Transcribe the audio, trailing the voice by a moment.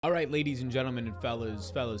All right, ladies and gentlemen and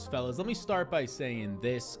fellas, let me start by saying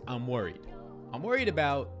this. I'm worried. I'm worried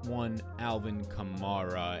about one Alvin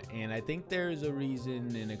Kamara, and I think there's a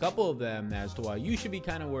reason in a couple of them as to why you should be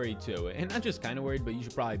kind of worried too. And not just kind of worried, but you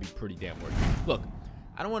should probably be pretty damn worried. Look,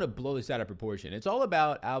 I don't want to blow this out of proportion. It's all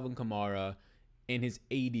about Alvin Kamara and his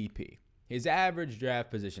ADP. His average draft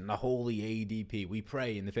position, the holy ADP. We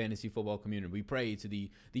pray in the fantasy football community. We pray to the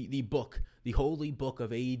book, the holy book of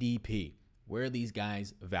ADP. Where are these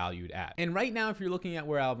guys valued at? And right now, if you're looking at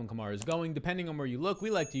where Alvin Kamara is going, depending on where you look, we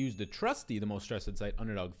like to use the trusty, the most trusted site,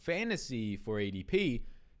 Underdog Fantasy for ADP.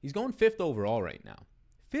 He's going 5th overall right now.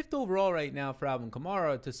 5th overall right now for Alvin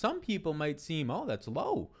Kamara. To some people might seem, oh, that's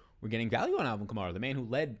low. We're getting value on Alvin Kamara, the man who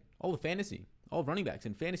led all of fantasy, all of running backs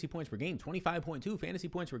in fantasy points per game, 25.2 fantasy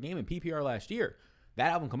points per game in PPR last year.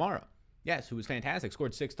 That Alvin Kamara, yes, who was fantastic,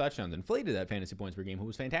 scored 6 touchdowns, inflated that fantasy points per game, who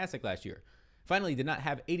was fantastic last year. Finally, did not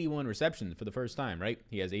have 81 receptions for the first time, right?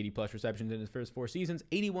 He has 80-plus receptions in his first 4 seasons,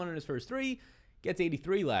 81 in his first 3, gets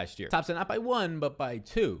 83 last year. Tops it not by 1, but by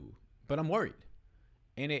 2. But I'm worried.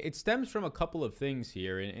 And it stems from a couple of things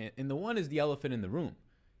here, and the one is the elephant in the room.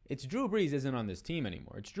 It's Drew Brees isn't on this team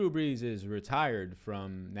anymore. It's Drew Brees is retired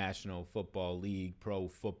from National Football League, pro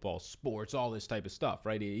football, sports, all this type of stuff,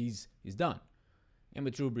 right? He's done. And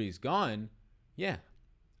with Drew Brees gone, yeah,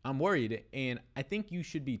 I'm worried, and I think you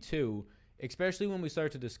should be too. Especially when we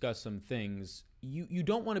start to discuss some things, you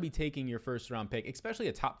don't want to be taking your first-round pick, especially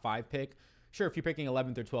a top 5 pick. Sure, if you're picking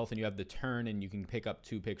 11th or 12th and you have the turn and you can pick up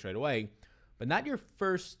 2 picks right away, but not your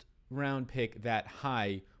first-round pick that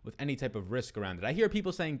high with any type of risk around it. I hear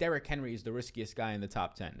people saying Derrick Henry is the riskiest guy in the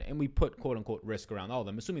top 10, and we put quote-unquote risk around all of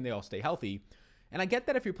them, assuming they all stay healthy. And I get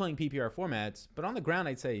that if you're playing PPR formats, but on the ground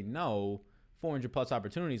I'd say no. 400-plus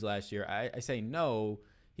opportunities last year. I say no.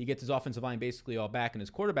 He gets his offensive line basically all back and his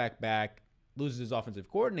quarterback back. Loses his offensive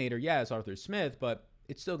coordinator, yeah, it's Arthur Smith, but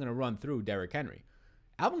it's still going to run through Derrick Henry.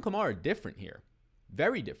 Alvin Kamara, different here.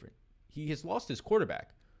 Very different. He has lost his quarterback,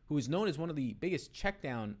 who is known as one of the biggest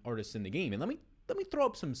checkdown artists in the game. And let me throw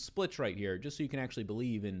up some splits right here, just so you can actually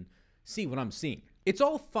believe and see what I'm seeing. It's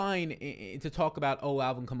all fine to talk about, oh,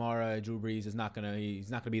 Alvin Kamara, Drew Brees he's not gonna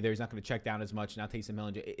be there, he's not gonna check down as much. Now Taysom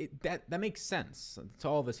Hill, that makes sense to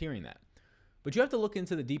all of us hearing that. But you have to look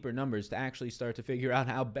into the deeper numbers to actually start to figure out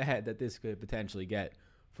how bad that this could potentially get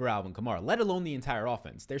for Alvin Kamara, let alone the entire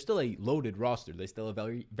offense. They're still a loaded roster. They still have a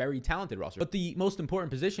very, very talented roster. But the most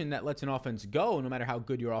important position that lets an offense go, no matter how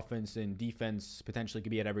good your offense and defense potentially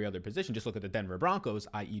could be at every other position, just look at the Denver Broncos,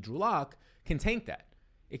 i.e. Drew Lock, can tank that.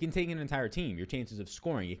 It can tank an entire team, your chances of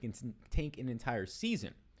scoring. It can tank an entire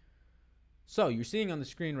season. So you're seeing on the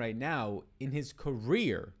screen right now, in his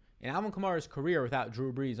career, in Alvin Kamara's career without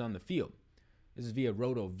Drew Brees on the field, this is via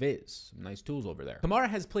RotoViz. Nice tools over there. Kamara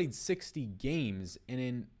has played 60 games, and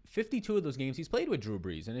in 52 of those games, he's played with Drew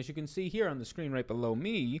Brees. And as you can see here on the screen right below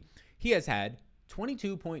me, he has had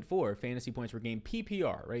 22.4 fantasy points per game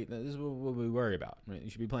PPR, right? This is what we worry about. Right? You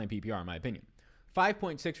should be playing PPR, in my opinion.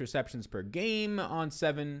 5.6 receptions per game on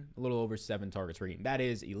a little over 7 targets per game. That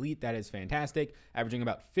is elite. That is fantastic, averaging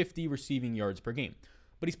about 50 receiving yards per game.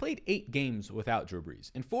 But he's played 8 games without Drew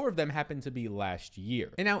Brees, and 4 of them happened to be last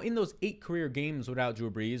year. And now in those 8 career games without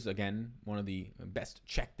Drew Brees, again, one of the best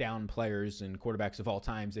check down players and quarterbacks of all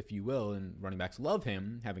times, if you will, and running backs love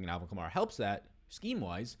him. Having an Alvin Kamara helps that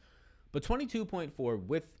scheme-wise. But 22.4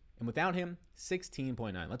 with and without him,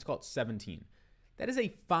 16.9. Let's call it 17. That is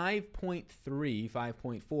a 5.3,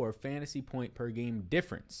 5.4 fantasy point per game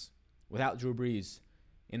difference without Drew Brees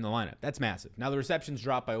in the lineup. That's massive. Now the receptions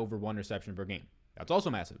drop by over 1 reception per game. That's also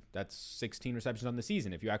massive. That's 16 receptions on the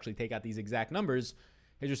season. If you actually take out these exact numbers,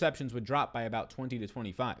 his receptions would drop by about 20 to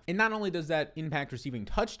 25. And not only does that impact receiving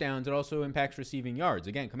touchdowns, it also impacts receiving yards.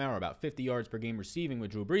 Again, Kamara about 50 yards per game receiving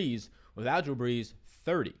with Drew Brees. Without Drew Brees,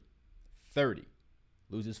 30.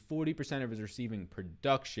 Loses 40% of his receiving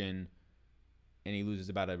production, and he loses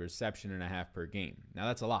about a reception and a half per game. Now,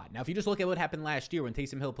 that's a lot. Now, if you just look at what happened last year when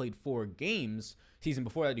Taysom Hill played 4 games, season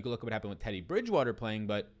before that, you could look at what happened with Teddy Bridgewater playing,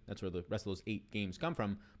 but that's where the rest of those 8 games come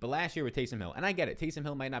from. But last year with Taysom Hill, and I get it, Taysom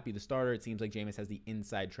Hill might not be the starter. It seems like Jameis has the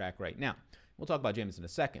inside track right now. We'll talk about Jameis in a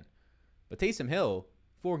second. But Taysom Hill,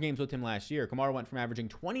 4 games with him last year. Kamara went from averaging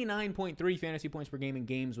 29.3 fantasy points per game in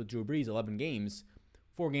games with Drew Brees, 11 games.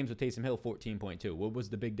 4 games with Taysom Hill, 14.2. What was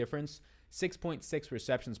the big difference? 6.6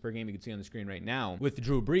 receptions per game, you can see on the screen right now, with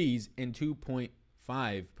Drew Brees, and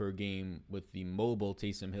 2.5 per game with the mobile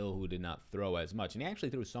Taysom Hill, who did not throw as much. And he actually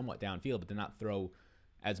threw somewhat downfield, but did not throw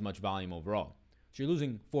as much volume overall. So you're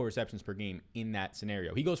losing 4 receptions per game in that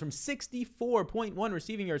scenario. He goes from 64.1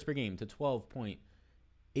 receiving yards per game to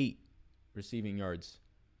 12.8 receiving yards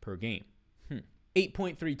per game.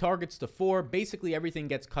 8.3 targets to 4. Basically, everything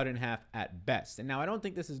gets cut in half at best. And now I don't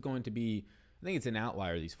think this is going to be, I think it's an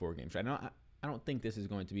outlier, these 4 games. Right? I don't think this is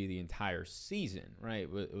going to be the entire season, right?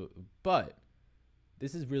 But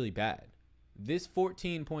this is really bad. This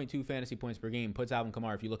 14.2 fantasy points per game puts Alvin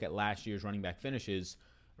Kamara, if you look at last year's running back finishes,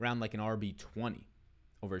 around like an RB20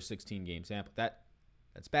 over a 16-game sample.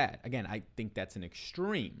 That's bad. Again, I think that's an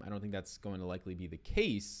extreme. I don't think that's going to likely be the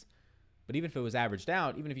case. But even if it was averaged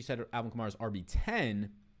out, even if you said Alvin Kamara's RB10,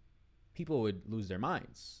 people would lose their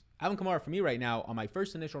minds. Alvin Kamara, for me right now, on my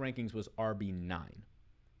first initial rankings, was RB9.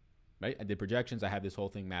 Right? I did projections. I have this whole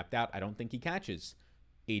thing mapped out. I don't think he catches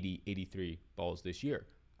 80, 83 balls this year.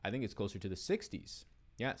 I think it's closer to the 60s.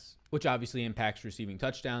 Yes. Which obviously impacts receiving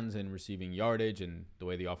touchdowns and receiving yardage and the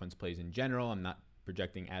way the offense plays in general. I'm not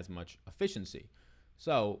projecting as much efficiency.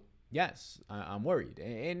 So, yes, I'm worried.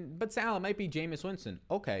 But Sal, it might be Jameis Winston.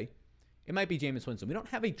 Okay. It might be Jameis Winston. We don't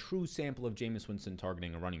have a true sample of Jameis Winston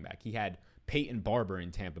targeting a running back. He had Peyton Barber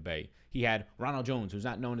in Tampa Bay. He had Ronald Jones, who's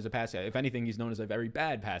not known as a pass catcher. If anything, he's known as a very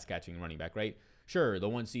bad pass-catching running back, right? Sure, the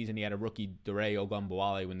one season he had a rookie, Dare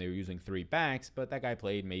Ogunbowale, when they were using 3 backs, but that guy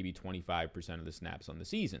played maybe 25% of the snaps on the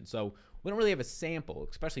season. So we don't really have a sample,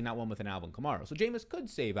 especially not one with an Alvin Kamara. So Jameis could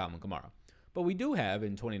save Alvin Kamara. But we do have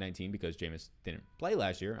in 2019, because Jameis didn't play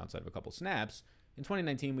last year outside of a couple snaps, in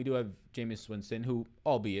 2019 we do have Jameis Winston, who,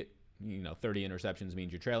 albeit 30 interceptions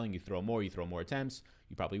means you're trailing. You throw more attempts.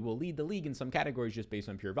 You probably will lead the league in some categories just based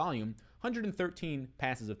on pure volume. 113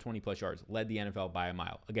 passes of 20-plus yards, led the NFL by a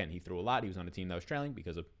mile. Again, he threw a lot. He was on a team that was trailing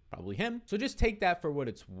because of probably him. So just take that for what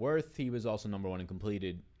it's worth. He was also number 1 in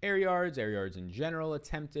completed air yards in general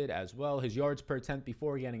attempted as well. His yards per attempt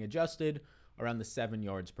before getting adjusted, around the 7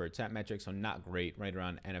 yards per attempt metric, so not great, right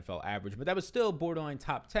around NFL average, but that was still borderline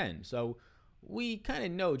top 10. So we kind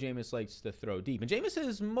of know Jameis likes to throw deep. And Jameis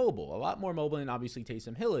is mobile, a lot more mobile than obviously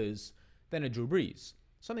Taysom Hill is than a Drew Brees.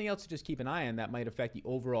 Something else to just keep an eye on that might affect the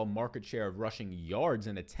overall market share of rushing yards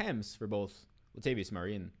and attempts for both Latavius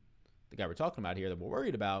Murray and the guy we're talking about here that we're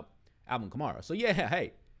worried about, Alvin Kamara. So yeah,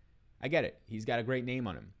 hey, I get it. He's got a great name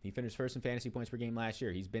on him. He finished first in fantasy points per game last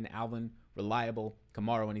year. He's been Alvin, reliable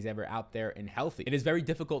Kamara when he's ever out there and healthy. It is very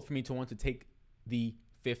difficult for me to want to take the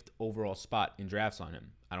 5th overall spot in drafts on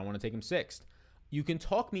him. I don't want to take him 6th. You can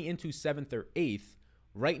talk me into 7th or 8th.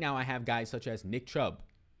 Right now, I have guys such as Nick Chubb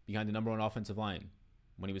behind the number 1 offensive line.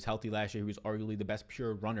 When he was healthy last year, he was arguably the best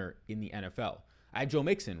pure runner in the NFL. I had Joe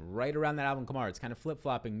Mixon right around that Alvin Kamara. It's kind of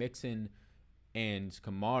flip-flopping Mixon and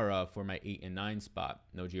Kamara for my 8 and 9 spot.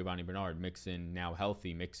 No Giovanni Bernard. Mixon now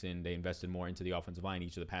healthy. Mixon, they invested more into the offensive line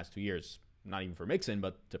each of the past 2 years. Not even for Mixon,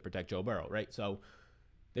 but to protect Joe Burrow, right? So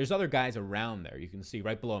there's other guys around there. You can see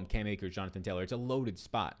right below him, Cam Akers, Jonathan Taylor. It's a loaded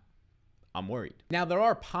spot. I'm worried. Now, there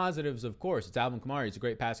are positives, of course. It's Alvin Kamara. He's a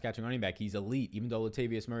great pass-catching running back. He's elite. Even though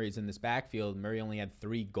Latavius Murray is in this backfield, Murray only had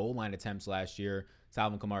 3 goal line attempts last year. It's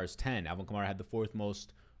Alvin Kamara's 10. Alvin Kamara had the 4th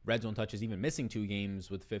most red zone touches, even missing 2 games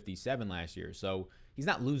with 57 last year. So he's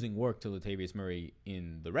not losing work to Latavius Murray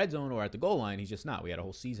in the red zone or at the goal line. He's just not. We had a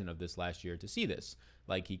whole season of this last year to see this,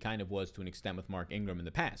 like he kind of was to an extent with Mark Ingram in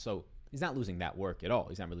the past. So he's not losing that work at all.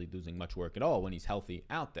 He's not really losing much work at all when he's healthy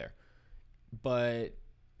out there. But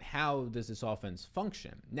how does this offense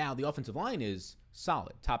function? Now, the offensive line is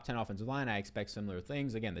solid. Top 10 offensive line. I expect similar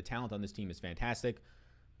things. Again, the talent on this team is fantastic.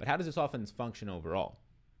 But how does this offense function overall?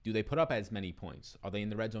 Do they put up as many points? Are they in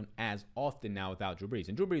the red zone as often now without Drew Brees?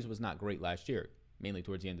 And Drew Brees was not great last year, mainly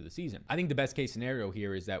towards the end of the season. I think the best case scenario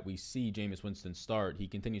here is that we see Jameis Winston start. He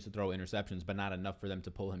continues to throw interceptions, but not enough for them to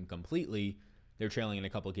pull him completely. They're trailing in a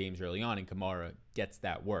couple of games early on, and Kamara gets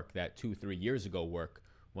that work, that 2-3 years ago work,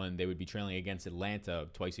 when they would be trailing against Atlanta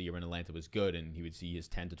twice a year when Atlanta was good, and he would see his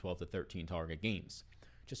 10 to 12 to 13 target games.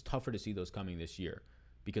 Just tougher to see those coming this year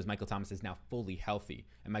because Michael Thomas is now fully healthy,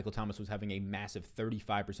 and Michael Thomas was having a massive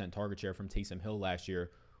 35% target share from Taysom Hill last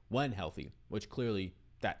year when healthy, which clearly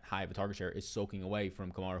that high of a target share is soaking away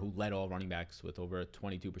from Kamara, who led all running backs with over a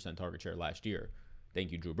 22% target share last year.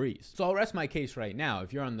 Thank you, Drew Brees. So I'll rest my case right now.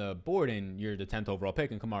 If you're on the board and you're the 10th overall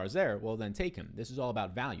pick and Kamara's there, well, then take him. This is all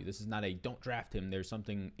about value. This is not a don't draft him. There's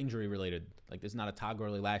something injury related. Like, this is not a Todd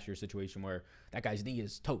Gurley last year situation where that guy's knee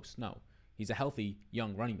is toast. No, he's a healthy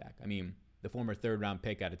young running back. I mean, the former 3rd-round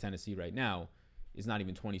pick out of Tennessee right now is not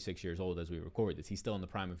even 26 years old as we record this. He's still in the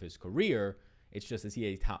prime of his career. It's just, is he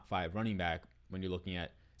a top 5 running back when you're looking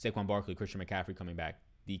at Saquon Barkley, Christian McCaffrey coming back,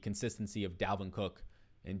 the consistency of Dalvin Cook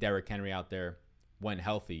and Derrick Henry out there when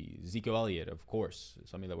healthy, Ezekiel Elliott, of course,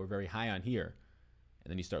 something that we're very high on here.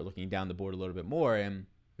 And then you start looking down the board a little bit more, and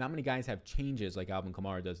not many guys have changes like Alvin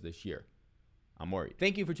Kamara does this year. I'm worried.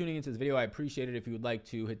 Thank you for tuning into this video. I appreciate it. If you would like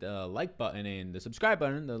to hit the like button and the subscribe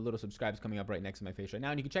button, the little subscribe is coming up right next to my face right now.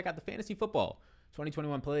 And you can check out the Fantasy Football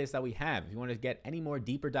 2021 playlist that we have. If you want to get any more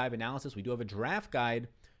deeper dive analysis, we do have a draft guide.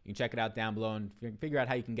 You can check it out down below and figure out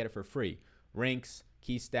how you can get it for free. Ranks,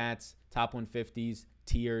 key stats, top 150s,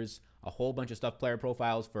 tiers, a whole bunch of stuff, player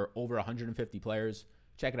profiles for over 150 players.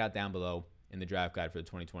 Check it out down below in the draft guide for the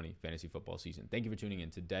 2020 fantasy football season. Thank you for tuning in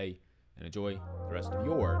today and enjoy the rest of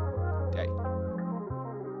your day.